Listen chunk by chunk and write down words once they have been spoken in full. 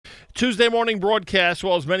Tuesday morning broadcast.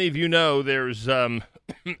 Well, as many of you know, there's an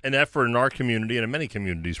effort in our community and in many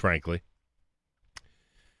communities, frankly,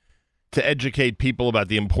 to educate people about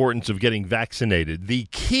the importance of getting vaccinated. The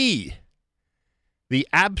key, the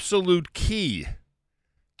absolute key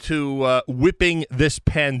to whipping this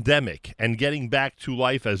pandemic and getting back to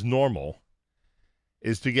life as normal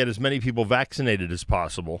is to get as many people vaccinated as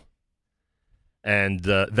possible. And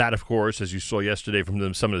that, of course, as you saw yesterday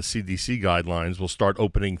from some of the CDC guidelines, will start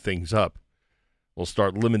opening things up. We'll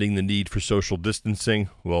start limiting the need for social distancing.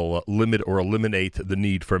 We'll limit or eliminate the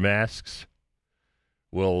need for masks.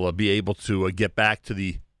 We'll be able to get back to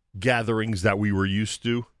the gatherings that we were used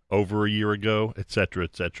to over a year ago, et cetera,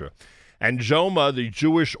 et cetera. And JOMA, the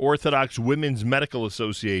Jewish Orthodox Women's Medical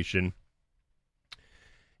Association,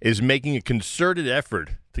 is making a concerted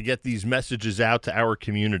effort to get these messages out to our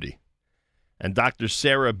community. And Dr.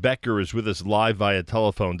 Sarah Becker is with us live via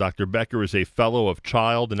telephone. Dr. Becker is a fellow of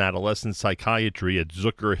child and adolescent psychiatry at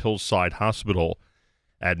Zucker Hillside Hospital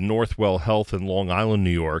at Northwell Health in Long Island,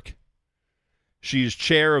 New York. She is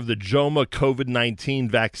chair of the JOMA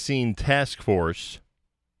COVID-19 Vaccine Task Force.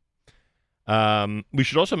 We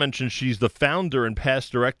should also mention she's the founder and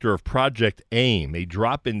past director of Project AIM, a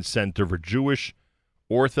drop-in center for Jewish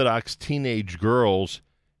Orthodox teenage girls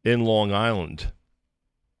in Long Island.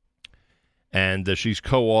 And she's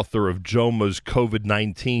co-author of JOMA's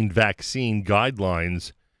COVID-19 vaccine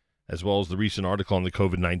guidelines, as well as the recent article on the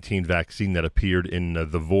COVID-19 vaccine that appeared in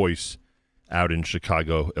The Voice out in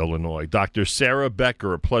Chicago, Illinois. Dr. Sarah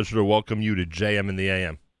Becker, a pleasure to welcome you to JM in the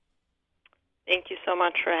AM. Thank you so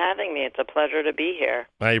much for having me. It's a pleasure to be here.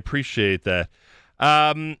 I appreciate that.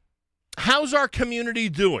 How's our community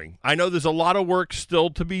doing? I know there's a lot of work still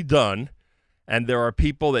to be done, and there are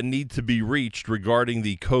people that need to be reached regarding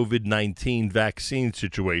the COVID-19 vaccine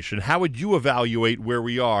situation. How would you evaluate where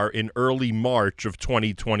we are in early March of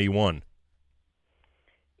 2021?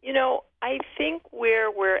 You know, I think where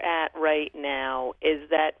we're at right now is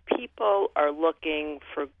that people are looking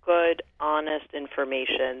for good, honest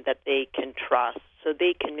information that they can trust so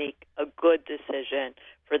they can make a good decision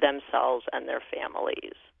for themselves and their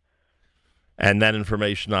families. And that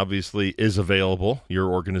information obviously is available.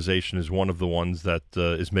 Your organization is one of the ones that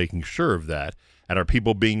is making sure of that. And are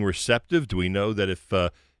people being receptive? Do we know that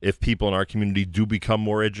if people in our community do become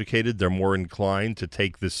more educated, they're more inclined to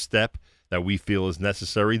take this step that we feel is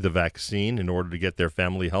necessary, the vaccine, in order to get their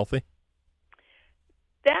family healthy?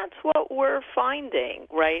 That's what we're finding,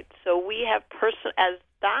 right? So we have as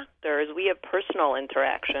doctors, we have personal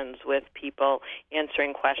interactions with people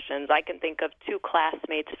answering questions. I can think of two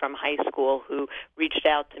classmates from high school who reached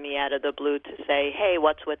out to me out of the blue to say, hey,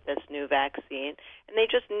 what's with this new vaccine? And they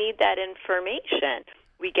just need that information.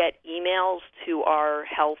 We get emails to our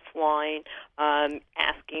health line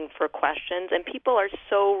asking for questions, and people are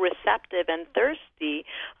so receptive and thirsty.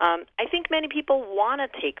 I think many people want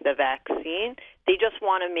to take the vaccine. They just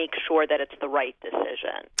want to make sure that it's the right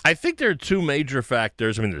decision. I think there are two major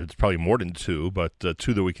factors. I mean, there's probably more than two, but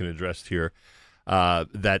two that we can address here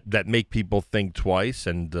that make people think twice,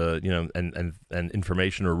 and and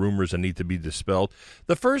information or rumors that need to be dispelled.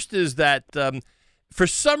 The first is that for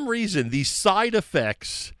some reason, the side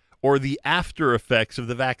effects or the after effects of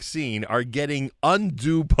the vaccine are getting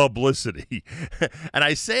undue publicity. And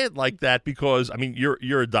I say it like that because, I mean,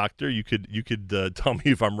 you're a doctor. You could tell me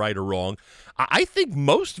if I'm right or wrong. I think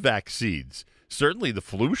most vaccines, certainly the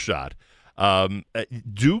flu shot,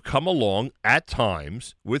 do come along at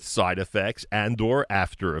times with side effects and or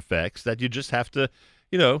after effects that you just have to,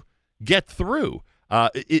 get through.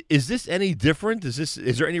 Is this any different?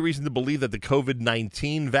 Is there any reason to believe that the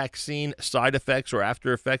COVID-19 vaccine side effects or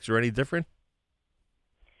after effects are any different?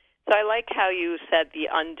 So I like how you said the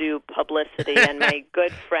undue publicity, and my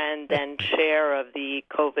good friend and chair of the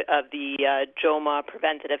JOMA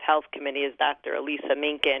Preventative Health Committee is Dr. Elisa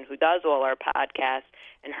Minkin, who does all our podcasts,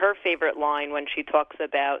 and her favorite line when she talks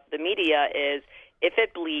about the media is, if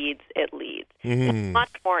it bleeds, it leads. Mm-hmm. It's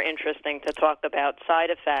much more interesting to talk about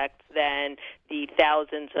side effects than the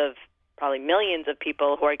thousands of, probably millions of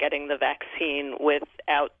people who are getting the vaccine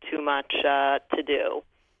without too much to do.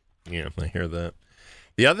 Yeah, I hear that.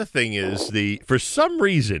 The other thing is for some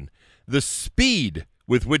reason, the speed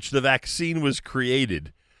with which the vaccine was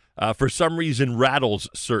created, for some reason, rattles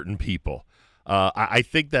certain people. I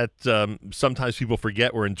think that sometimes people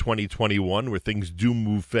forget we're in 2021 where things do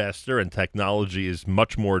move faster and technology is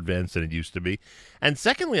much more advanced than it used to be. And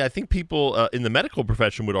secondly, I think people in the medical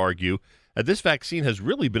profession would argue that this vaccine has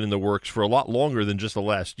really been in the works for a lot longer than just the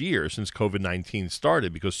last year since COVID-19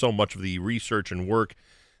 started, because so much of the research and work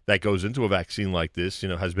that goes into a vaccine like this,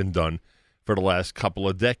 has been done for the last couple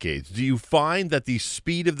of decades. Do you find that the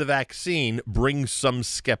speed of the vaccine brings some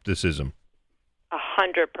skepticism?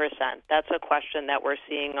 100%. That's a question that we're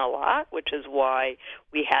seeing a lot, which is why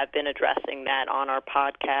we have been addressing that on our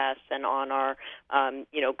podcasts and on our,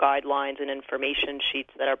 guidelines and information sheets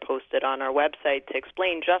that are posted on our website to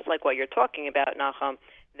explain, just like what you're talking about, Nachum,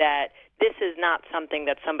 that this is not something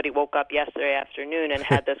that somebody woke up yesterday afternoon and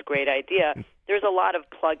had this great idea. There's a lot of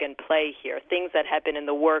plug and play here, things that have been in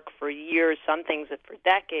the work for years, some things that for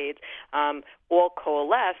decades, all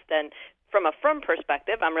coalesced. And from a frum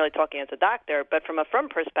perspective, I'm really talking as a doctor, but from a frum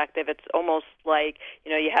perspective, it's almost like,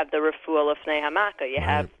 you have the refuah lefnei hamaka. You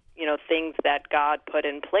have, things that God put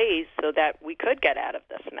in place so that we could get out of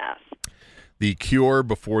this mess. The cure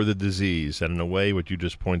before the disease. And in a way, what you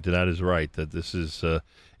just pointed out is right, that this is,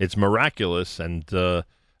 it's miraculous. And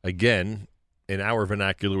again, in our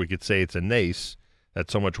vernacular, we could say it's a nace,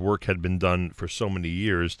 that so much work had been done for so many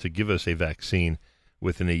years to give us a vaccine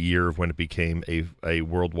within a year of when it became a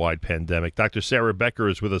worldwide pandemic. Dr. Sarah Becker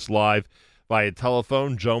is with us live via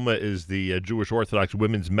telephone. JOMA is the Jewish Orthodox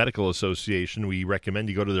Women's Medical Association. We recommend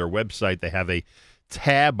you go to their website. They have a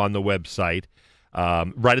tab on the website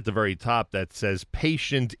right at the very top that says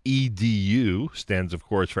Patient EDU, stands, of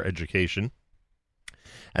course, for education.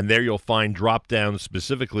 And there you'll find drop-downs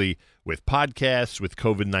specifically with podcasts, with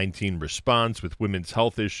COVID-19 response, with women's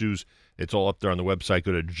health issues. It's all up there on the website.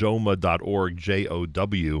 Go to joma.org,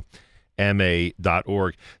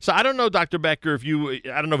 JOWMA.org. So I don't know, Dr. Becker,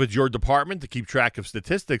 I don't know if it's your department to keep track of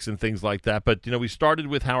statistics and things like that, but, we started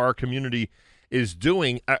with how our community is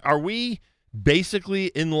doing. Are we basically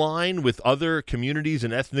in line with other communities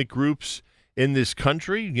and ethnic groups in this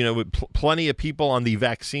country? With plenty of people on the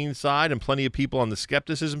vaccine side and plenty of people on the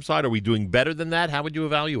skepticism side. Are we doing better than that? How would you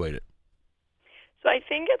evaluate it? So I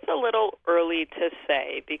think it's a little early to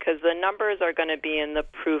say because the numbers are going to be in the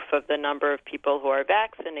proof of the number of people who are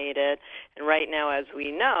vaccinated. And right now, as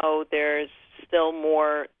we know, there's still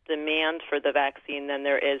more demand for the vaccine than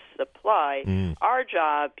there is supply. Our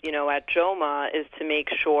job, at JOMA is to make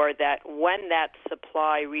sure that when that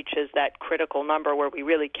supply reaches that critical number where we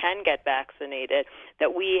really can get vaccinated,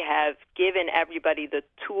 that we have given everybody the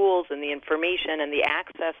tools and the information and the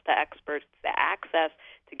access to experts, the access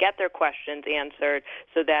to get their questions answered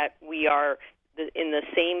so that we are in the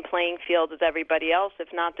same playing field as everybody else, if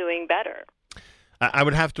not doing better. I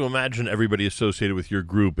would have to imagine everybody associated with your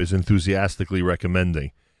group is enthusiastically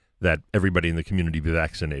recommending that everybody in the community be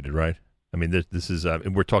vaccinated, right? I mean, this is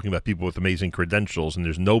we're talking about people with amazing credentials, and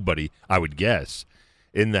there's nobody, I would guess,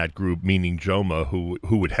 in that group, meaning JOMA, who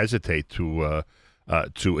would hesitate to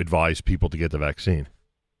advise people to get the vaccine.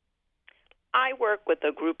 I work with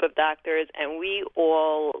a group of doctors, and we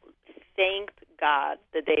all thanked God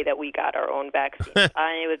the day that we got our own vaccine.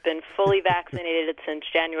 I have been fully vaccinated since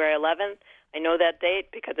January 11th. I know that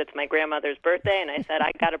date because it's my grandmother's birthday, and I said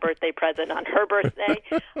I got a birthday present on her birthday.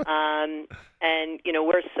 And,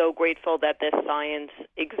 we're so grateful that this science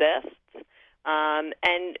exists. And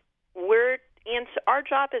our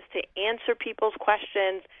job is to answer people's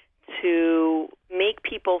questions, to make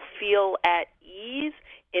people feel at ease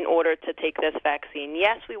in order to take this vaccine.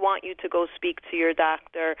 Yes, we want you to go speak to your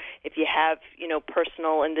doctor if you have,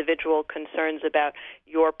 personal individual concerns about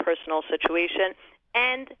your personal situation.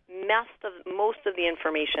 And most of the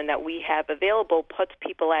information that we have available puts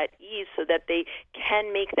people at ease so that they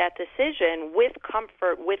can make that decision with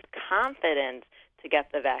comfort, with confidence to get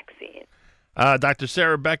the vaccine. Dr.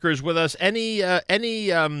 Sarah Becker is with us. Any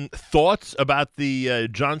thoughts about the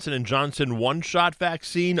Johnson & Johnson one-shot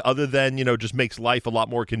vaccine other than, just makes life a lot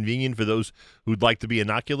more convenient for those who'd like to be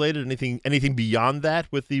inoculated? Anything beyond that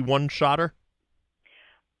with the one-shotter?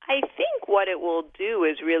 I think what it will do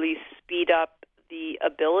is really speed up the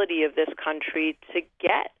ability of this country to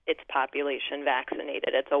get its population vaccinated.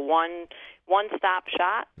 It's a one-stop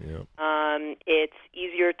shot. Yep. It's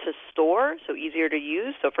easier to store, so easier to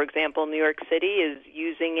use. So, for example, New York City is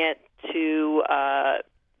using it to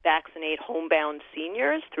vaccinate homebound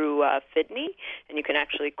seniors through Fidney, and you can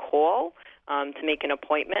actually call to make an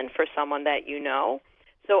appointment for someone that you know.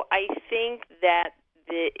 So I think that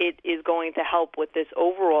it is going to help with this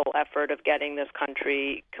overall effort of getting this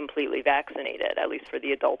country completely vaccinated, at least for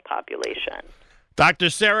the adult population. Dr.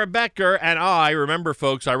 Sarah Becker and I, remember,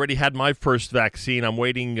 folks, I already had my first vaccine. I'm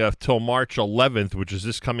waiting till March 11th, which is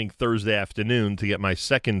this coming Thursday afternoon, to get my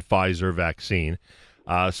second Pfizer vaccine.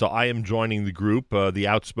 So I am joining the group, the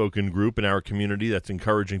outspoken group in our community that's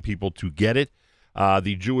encouraging people to get it.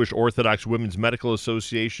 The Jewish Orthodox Women's Medical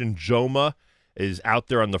Association, JOMA, is out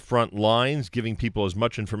there on the front lines giving people as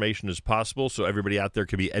much information as possible so everybody out there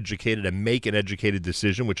can be educated and make an educated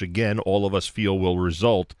decision, which, again, all of us feel will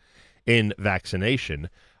result in vaccination.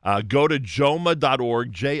 Go to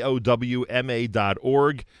jowma.org, JOWMA.org.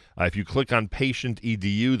 If you click on Patient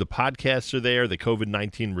EDU, the podcasts are there. The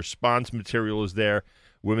COVID-19 response material is there.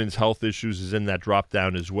 Women's health issues is in that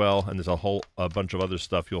drop-down as well. And there's a bunch of other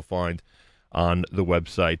stuff you'll find on the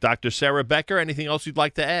website. Dr. Sarah Becker, anything else you'd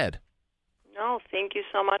like to add? No, thank you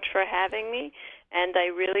so much for having me. And I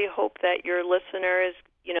really hope that your listeners,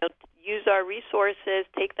 use our resources,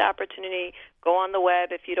 take the opportunity, go on the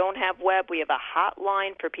web. If you don't have web, we have a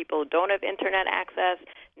hotline for people who don't have Internet access,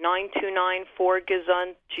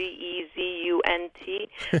 929-4GEZUNT, G-E-Z-U-N-T.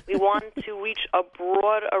 We want to reach a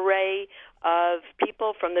broad array of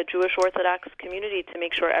people from the Jewish Orthodox community to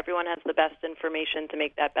make sure everyone has the best information to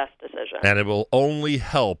make that best decision. And it will only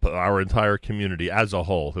help our entire community as a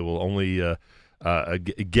whole. It will only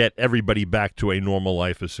get everybody back to a normal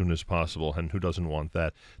life as soon as possible, and who doesn't want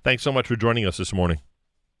that? Thanks so much for joining us this morning.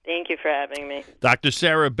 Thank you for having me. Dr.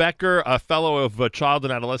 Sarah Becker, a fellow of child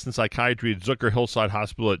and adolescent psychiatry at Zucker Hillside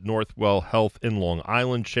Hospital at Northwell Health in Long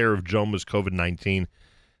Island, chair of JOMA's COVID-19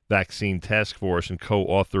 Vaccine Task Force, and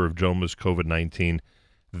co-author of JOMA's COVID-19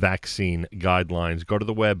 Vaccine Guidelines. Go to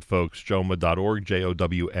the web, folks, jowma.org,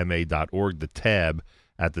 JOWMA.org. The tab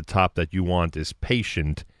at the top that you want is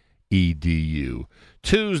Patient EDU.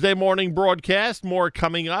 Tuesday morning broadcast, more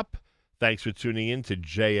coming up. Thanks for tuning in to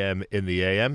JM in the AM.